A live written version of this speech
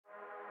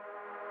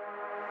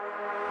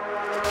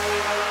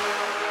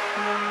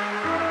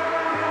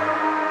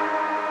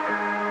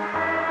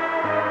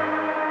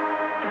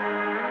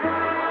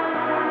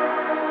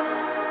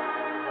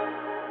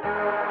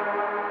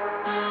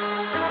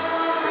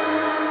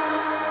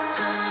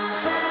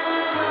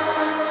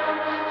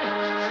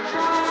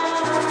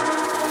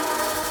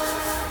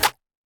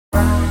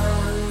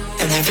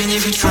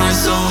if you try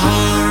so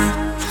hard,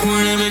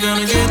 we're never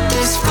gonna get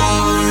this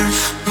far.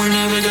 We're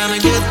never gonna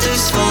get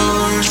this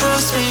far.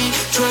 Trust me,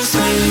 trust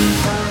me.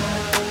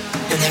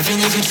 And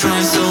even if you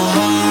try so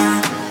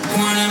hard,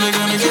 we're never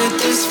gonna get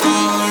this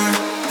far.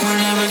 We're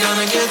never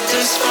gonna get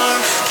this far.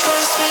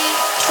 Trust me,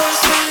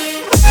 trust me.